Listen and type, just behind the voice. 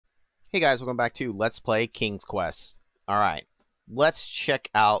Hey guys, welcome back to Let's Play King's Quest. Alright, let's check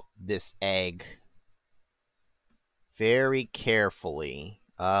out this egg very carefully.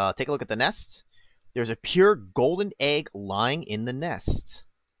 Take a look at the nest. There's a pure golden egg lying in the nest.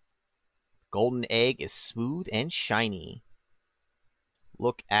 Golden egg is smooth and shiny.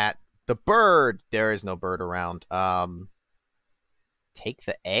 Look at the bird. There is no bird around. Take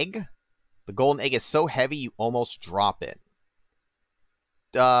the egg. The golden egg is so heavy you almost drop it.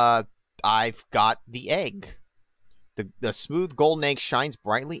 I've got the egg. The smooth golden egg shines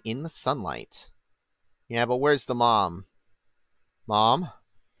brightly in the sunlight. Yeah, but where's the mom? Mom?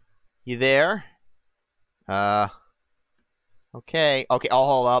 You there? Okay. Okay,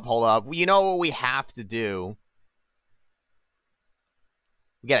 oh, hold up. You know what we have to do?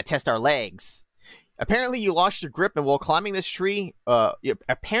 We gotta test our legs. Apparently, you lost your grip and while climbing this tree,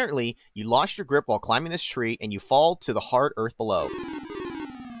 apparently, you lost your grip while climbing this tree and you fall to the hard earth below.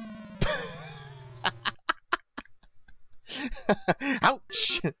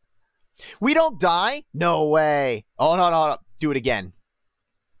 Ouch! We don't die? No way. Oh, no. Do it again.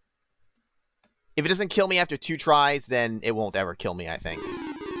 If it doesn't kill me after 2 tries, then it won't ever kill me, I think.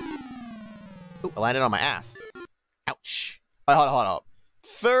 Ooh, I landed on my ass. Ouch. Oh, hold on.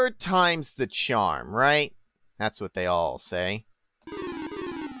 3rd time's the charm, right? That's what they all say.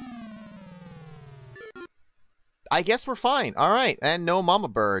 I guess we're fine. Alright, and no mama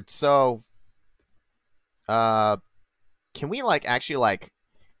bird, so... Can we, actually,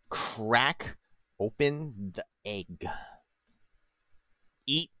 crack open the egg?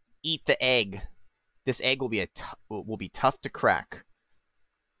 Eat the egg. This egg will be tough to crack.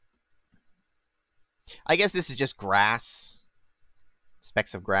 I guess this is just grass.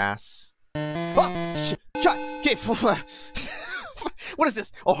 Specks of grass. Oh, okay. What is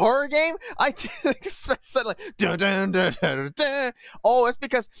this? A horror game? I suddenly. Dun, dun, dun, dun, dun. Oh, it's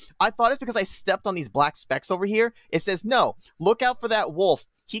because I thought it's because I stepped on these black specks over here. It says no. Look out for that wolf.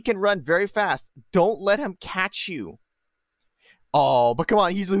 He can run very fast. Don't let him catch you. Oh, but come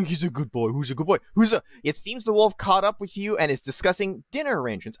on, he's a good boy. Who's a good boy? It seems the wolf caught up with you and is discussing dinner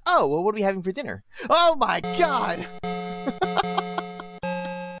arrangements. Oh, well, what are we having for dinner? Oh my god!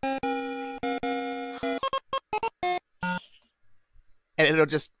 And it'll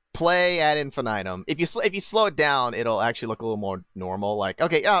just play ad infinitum. If you slow it down, it'll actually look a little more normal. Like,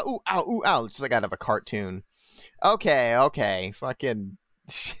 okay, ooh, ow, ooh, ow. Just like out of a cartoon. Okay. Fucking...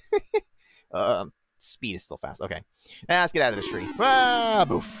 Speed is still fast. Okay. Let's get out of this tree. Ah,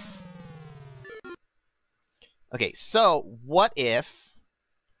 boof. Okay, so what if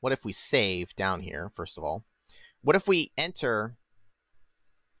we save down here, first of all? What if we enter...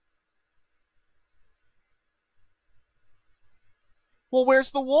 Well,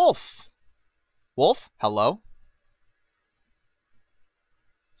 where's the wolf? Wolf? Hello?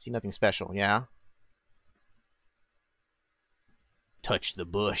 See nothing special, yeah? Touch the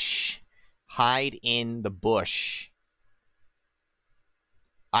bush. Hide in the bush.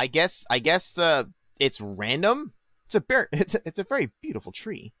 I guess it's random. It's a very beautiful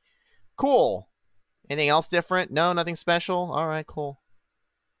tree. Cool. Anything else different? No, nothing special. All right, cool.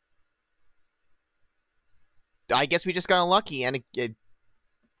 I guess we just got unlucky and it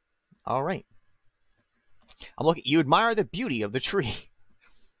all right. I'm looking. You admire the beauty of the tree.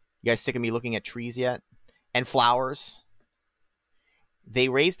 You guys sick of me looking at trees yet? And flowers. They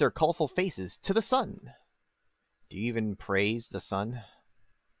raise their colorful faces to the sun. Do you even praise the sun?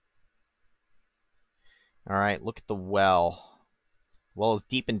 Alright, look at the well. The well is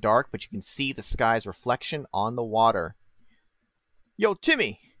deep and dark, but you can see the sky's reflection on the water. Yo,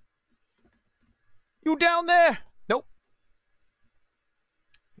 Timmy! You down there? Nope.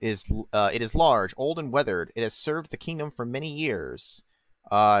 It is large, old, and weathered. It has served the kingdom for many years.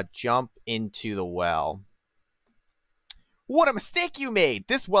 Jump into the well. What a mistake you made!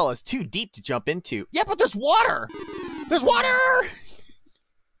 This well is too deep to jump into. Yeah, but there's water! There's water!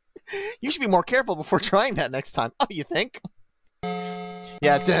 You should be more careful before trying that next time. Oh, you think?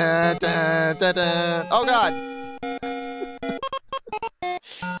 Yeah, dun, dun, dun, dun. Oh god!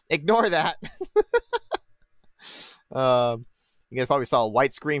 Ignore that. You guys probably saw a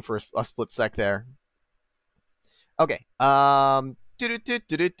white screen for a split sec there. Okay. Climb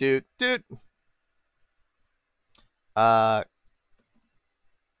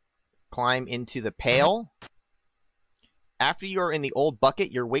into the pail. After you are in the old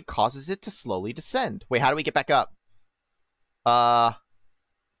bucket, your weight causes it to slowly descend. Wait, how do we get back up?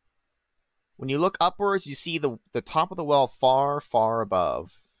 When you look upwards, you see the top of the well far, far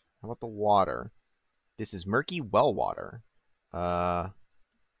above. How about the water? This is murky well water.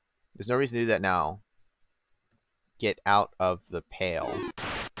 There's no reason to do that now. Get out of the pail.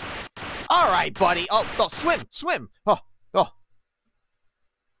 All right, buddy. Oh, swim, swim. Oh.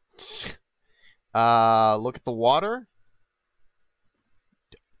 Look at the water.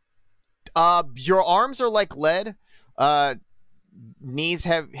 Your arms are like lead. Knees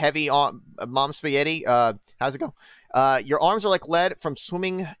heavy on mom spaghetti. How's it go? Your arms are like lead. From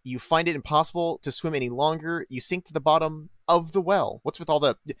swimming, you find it impossible to swim any longer. You sink to the bottom of the well. What's with all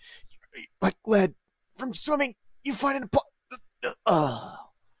the like lead? From swimming, you find it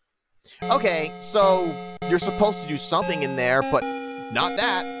Okay, so you're supposed to do something in there, but not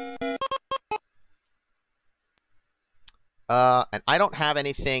that. And I don't have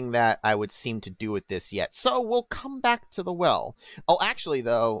anything that I would seem to do with this yet. So we'll come back to the well. Oh, actually,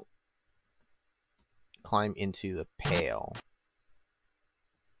 though, climb into the pail.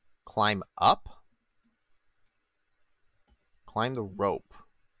 Climb up? Climb the rope.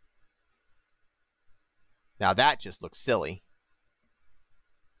 Now that just looks silly.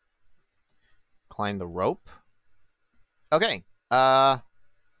 Climb the rope. Okay. I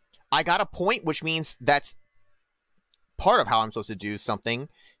got a point, which means that's part of how I'm supposed to do something,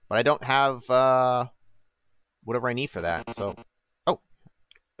 but I don't have whatever I need for that. So, oh,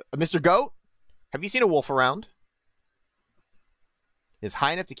 Mr. Goat, have you seen a wolf around? It's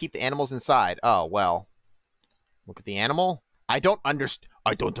high enough to keep the animals inside. Oh well, look at the animal. I don't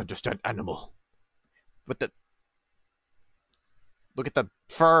understand animal. But look at the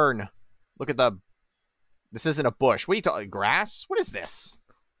fern. Look at the. This isn't a bush. What are you talking? Grass? What is this?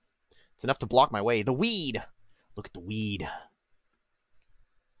 It's enough to block my way. The weed. Look at the weed.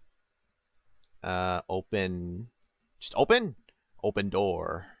 Open. Just open. Open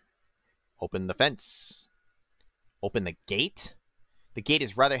door. Open the fence. Open the gate. The gate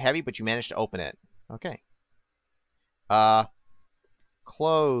is rather heavy, but you managed to open it. Okay.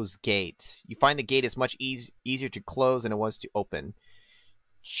 Close gate. You find the gate is much easier to close than it was to open.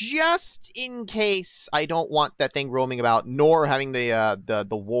 Just in case I don't want that thing roaming about, nor having the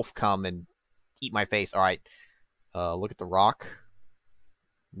wolf come and eat my face. All right. Look at the rock.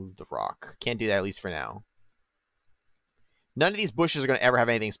 Move the rock. Can't do that, at least for now. None of these bushes are going to ever have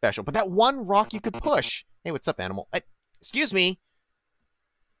anything special, but that one rock you could push. Hey, what's up, animal? Excuse me.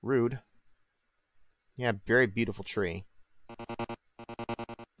 Rude. Yeah, very beautiful tree.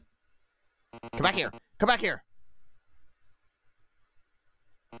 Come back here. Come back here.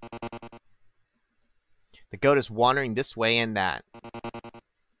 The goat is wandering this way and that.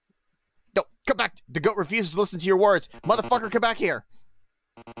 No, come back. The goat refuses to listen to your words. Motherfucker, come back here.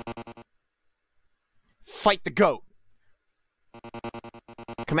 Fight the goat.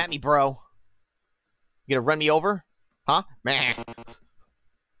 Come at me, bro. You gonna run me over? Huh? Meh.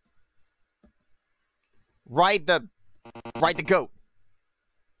 Ride the goat.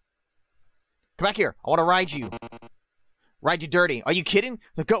 Come back here. I want to ride you. Ride you dirty. Are you kidding?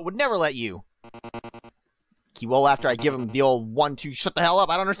 The goat would never let you. He will after I give him the old 1-2 shut the hell up.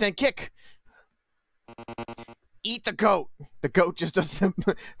 I don't understand kick. Eat the goat. The goat just doesn't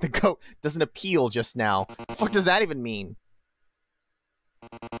the goat doesn't appeal just now. The fuck does that even mean?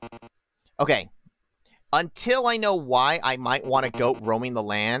 Okay. Until I know why I might want a goat roaming the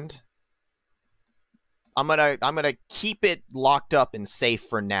land, I'm gonna keep it locked up and safe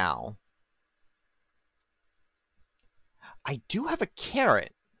for now. I do have a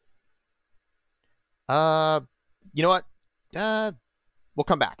carrot. You know what? We'll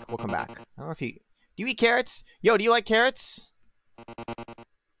come back. We'll come back. I don't know if you... Do you eat carrots? Yo, do you like carrots?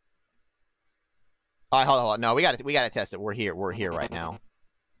 Alright, hold on. No, we gotta test it. We're here right now.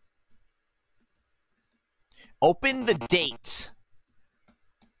 Open the date.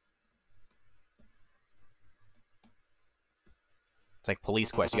 It's like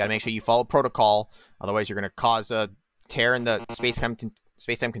police quest. You gotta make sure you follow protocol. Otherwise, you're gonna cause a tear in the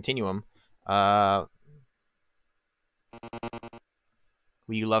space-time continuum.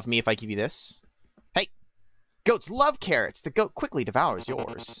 Will you love me if I give you this? Hey! Goats love carrots! The goat quickly devours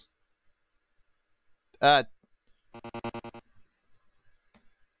yours. I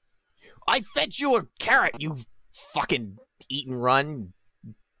fed you a carrot, you fucking eat and run,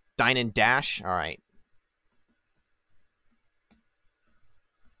 dine and dash. Alright.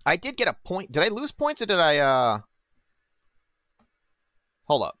 I did get a point. Did I lose points or did I,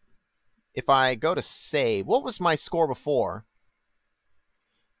 Hold up. If I go to save, what was my score before?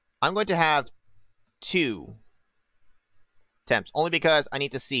 I'm going to have 2 attempts, only because I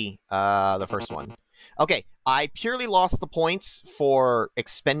need to see the first one. Okay, I purely lost the points for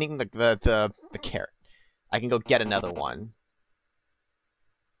expending the carrot. I can go get another one.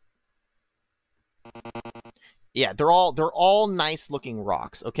 Yeah, they're all nice looking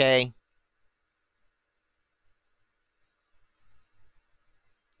rocks, okay?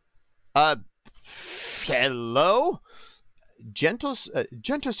 Uh, hello? Gentle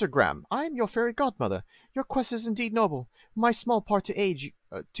Sir Graham, I am your fairy godmother. Your quest is indeed noble. My small part to aid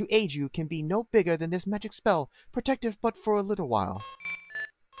you can be no bigger than this magic spell, protective but for a little while.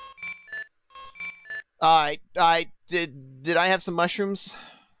 Did I have some mushrooms?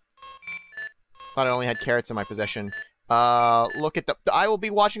 Thought I only had carrots in my possession. Look at I will be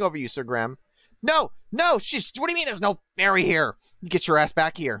watching over you, Sir Graham. No! No! What do you mean there's no fairy here? Get your ass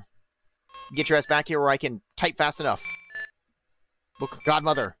back here. Get your ass back here where I can type fast enough. Look,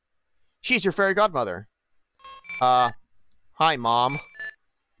 godmother. She's your fairy godmother. Hi, Mom.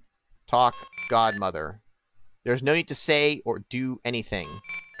 Talk, godmother. There's no need to say or do anything.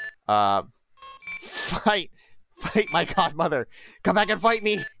 Fight my godmother. Come back and fight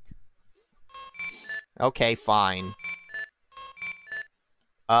me. Okay, fine.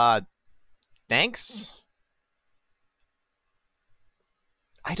 Thanks?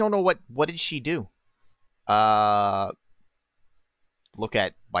 I don't know what did she do? Look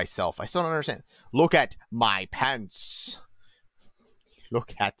at myself. I still don't understand. Look at my pants.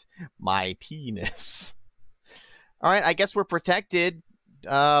 Look at my penis. Alright, I guess we're protected.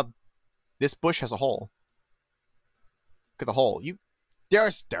 This bush has a hole. Look at the hole.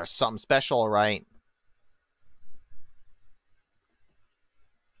 There's something special, right?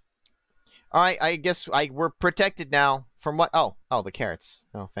 Alright, I guess we're protected now. From what? Oh, the carrots.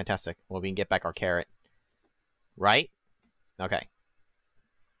 Oh, fantastic. Well, we can get back our carrot. Right? Okay.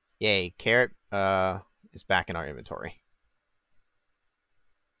 Yay, carrot is back in our inventory.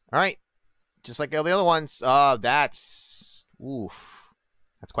 Alright. Just like all the other ones. That's oof.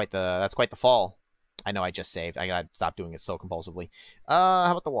 That's quite the fall. I know I just saved. I gotta stop doing it so compulsively.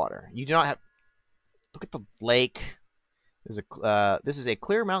 How about the water? You do not have look at the lake. This is a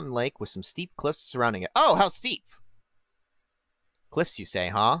clear mountain lake with some steep cliffs surrounding it. Oh, how steep! Cliffs, you say,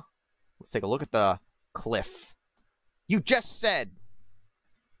 huh? Let's take a look at the cliff. You just said!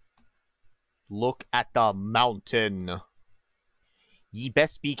 Look at the mountain. Ye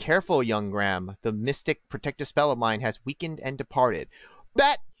best be careful, young Graham. The mystic protective spell of mine has weakened and departed.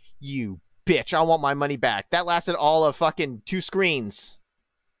 That, you bitch, I want my money back. That lasted all of fucking 2 screens.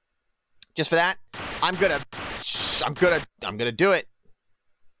 Just for that, I'm gonna do it.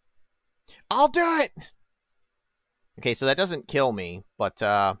 I'll do it! Okay, so that doesn't kill me, but,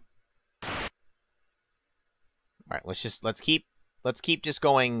 alright, let's keep just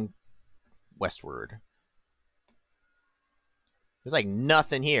going westward. There's like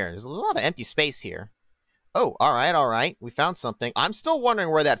nothing here. There's a lot of empty space here. Oh, alright. We found something. I'm still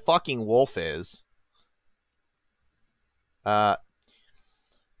wondering where that fucking wolf is. I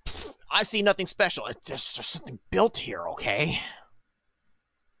see nothing special. There's something built here, okay?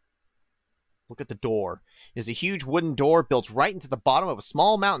 Look at the door. There's a huge wooden door built right into the bottom of a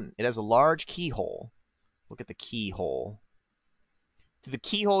small mountain. It has a large keyhole. Look at the keyhole. Through the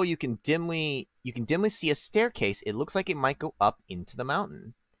keyhole, you can dimly see a staircase. It looks like it might go up into the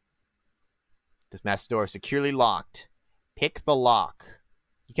mountain. This massive door is securely locked. Pick the lock.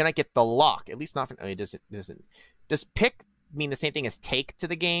 You cannot get the lock. At least not from... Oh, doesn't. Does pick mean the same thing as take to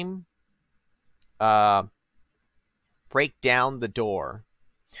the game? Break down the door.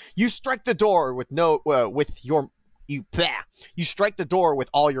 You strike the door with you strike the door with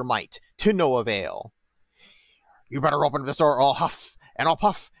all your might, to no avail. You better open this door or I'll huff, and I'll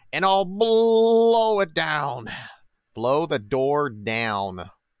puff, and I'll blow it down. Blow the door down.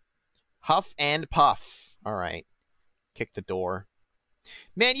 Huff and puff. Alright. Kick the door.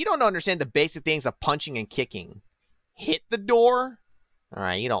 Man, you don't understand the basic things of punching and kicking. Hit the door?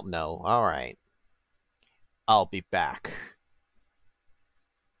 Alright, you don't know. Alright. I'll be back.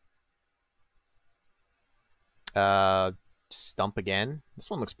 Stump again. This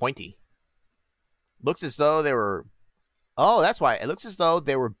one looks pointy. Looks as though there were... Oh, that's why. It looks as though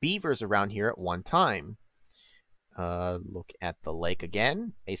there were beavers around here at one time. Look at the lake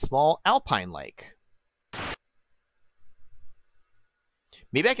again. A small alpine lake.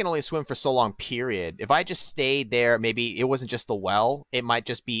 Maybe I can only swim for so long, period. If I just stayed there, maybe it wasn't just the well. It might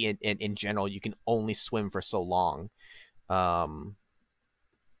just be in general, you can only swim for so long. That's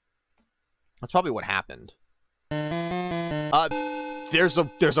probably what happened. There's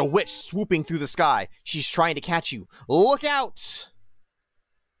a witch swooping through the sky. She's trying to catch you. Look out!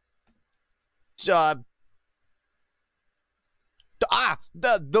 The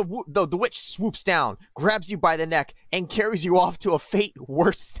witch swoops down, grabs you by the neck, and carries you off to a fate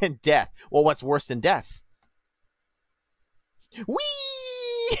worse than death. Well, what's worse than death? Whee!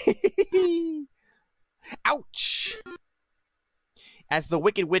 Ouch! As the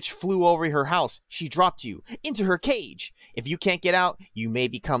Wicked Witch flew over her house, she dropped you into her cage. If you can't get out, you may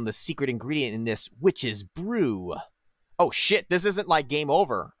become the secret ingredient in this witch's brew. Oh shit, this isn't like game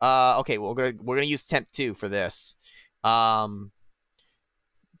over. Okay, well, we're gonna use temp 2 for this. Try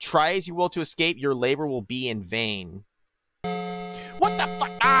as you will to escape, your labor will be in vain. What the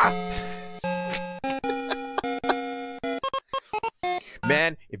fuck? Ah!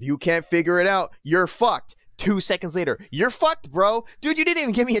 Man, if you can't figure it out, you're fucked. 2 seconds later, you're fucked, bro. Dude, you didn't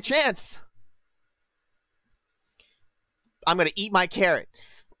even give me a chance. I'm gonna eat my carrot.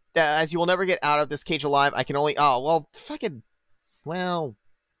 As you will never get out of this cage alive, I can only... Oh, well, fucking... Well,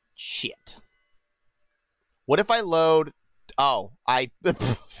 shit. What if I load... Oh,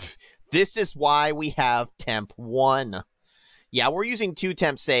 This is why we have temp 1. Yeah, we're using 2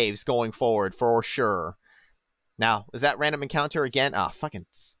 temp saves going forward, for sure. Now, is that random encounter again? Ah, fucking...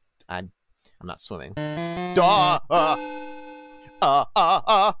 I'm not swimming. Mr.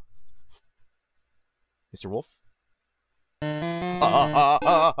 Wolf?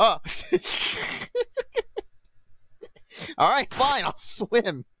 Alright, fine, I'll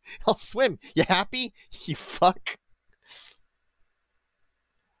swim. I'll swim. You happy? You fuck.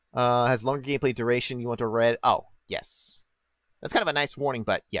 Has longer gameplay duration. You want to read? Oh, yes. That's kind of a nice warning,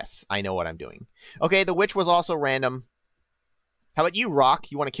 but yes, I know what I'm doing. Okay, the witch was also random. How about you,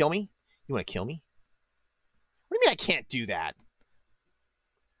 Rock? You want to kill me? You want to kill me? What do you mean I can't do that?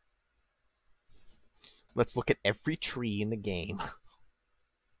 Let's look at every tree in the game.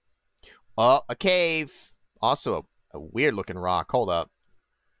 Oh, a cave. Also a weird-looking rock. Hold up.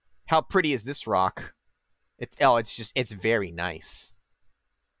 How pretty is this rock? It's very nice.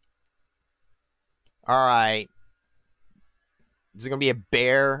 Alright. Is there gonna be a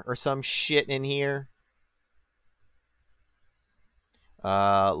bear or some shit in here?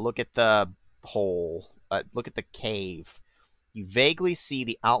 Look at the hole. Look at the cave. You vaguely see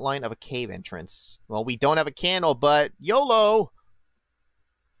the outline of a cave entrance. Well, we don't have a candle, but YOLO!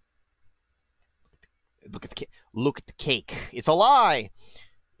 Look at the cake. It's a lie!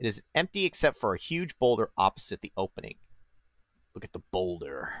 It is empty except for a huge boulder opposite the opening. Look at the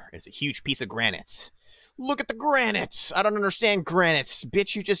boulder. It's a huge piece of granite. Look at the granite! I don't understand granite.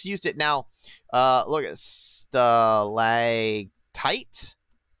 Bitch, you just used it now. Look at stalactite?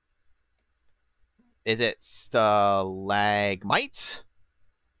 Is it stalagmite?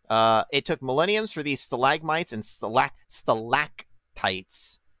 It took millenniums for these stalagmites and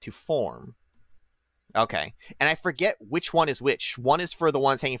stalactites to form. Okay. And I forget which one is which. One is for the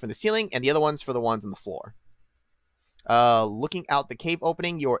ones hanging from the ceiling, and the other one's for the ones on the floor. Looking out the cave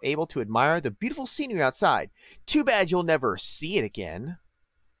opening, you're able to admire the beautiful scenery outside. Too bad you'll never see it again.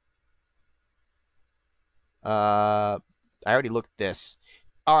 I already looked at this.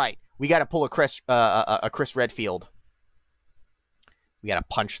 Alright, we gotta pull a Chris Redfield. We gotta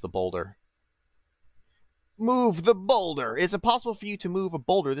punch the boulder. Move the boulder! Is it possible for you to move a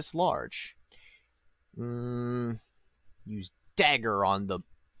boulder this large? Use dagger on the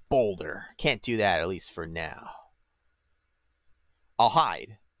boulder. Can't do that, at least for now. I'll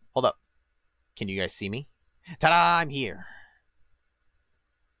hide. Hold up. Can you guys see me? Ta-da! I'm here.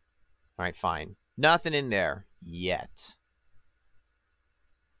 Alright, fine. Nothing in there. Yet.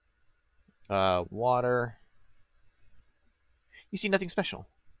 Water. You see nothing special.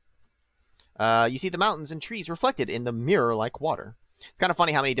 You see the mountains and trees reflected in the mirror like water. It's kind of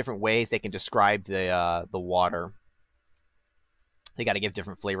funny how many different ways they can describe the water. They got to give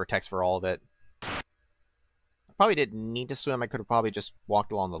different flavor text for all of it. I probably didn't need to swim. I could have probably just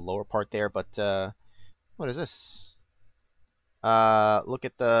walked along the lower part there, but what is this? Look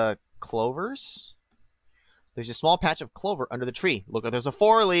at the clovers. There's a small patch of clover under the tree. Look, there's a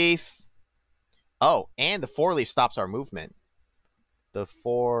 4-leaf. Oh, and the 4-leaf stops our movement. The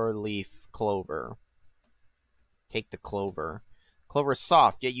 4-leaf clover. Take the clover. Clover is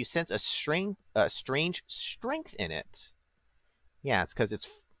soft, yet you sense a strange strength in it. Yeah, it's because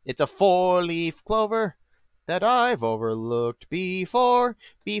it's a 4-leaf clover that I've overlooked before.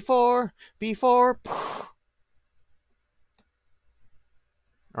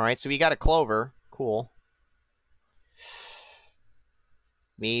 Alright, so we got a clover. Cool.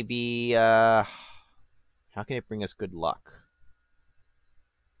 Maybe, how can it bring us good luck?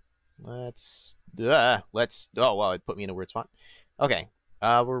 Let's, oh, well, it put me in a weird spot. Okay,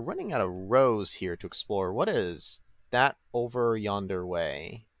 we're running out of rows here to explore. What is that over yonder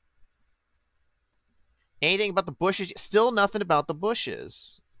way? Anything about the bushes? Still nothing about the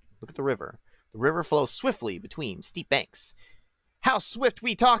bushes. Look at the river. The river flows swiftly between steep banks. How swift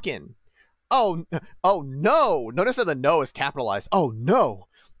we talking? Oh no! Notice that the no is capitalized. Oh no!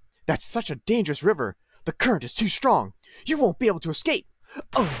 That's such a dangerous river. The current is too strong. You won't be able to escape.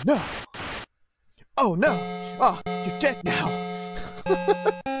 Oh no! Oh no! Oh, you're dead now!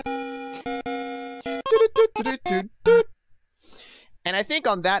 And I think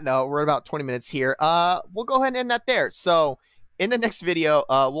on that note, we're about 20 minutes here. We'll go ahead and end that there. So, in the next video,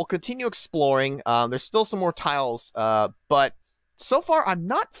 we'll continue exploring. There's still some more tiles, but so far I'm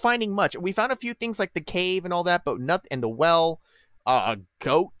not finding much. We found a few things like the cave and all that, but nothing. And the well, a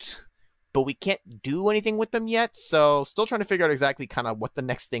goat, but we can't do anything with them yet. So, still trying to figure out exactly kind of what the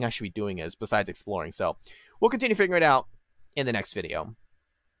next thing I should be doing is besides exploring. So, we'll continue figuring it out in the next video.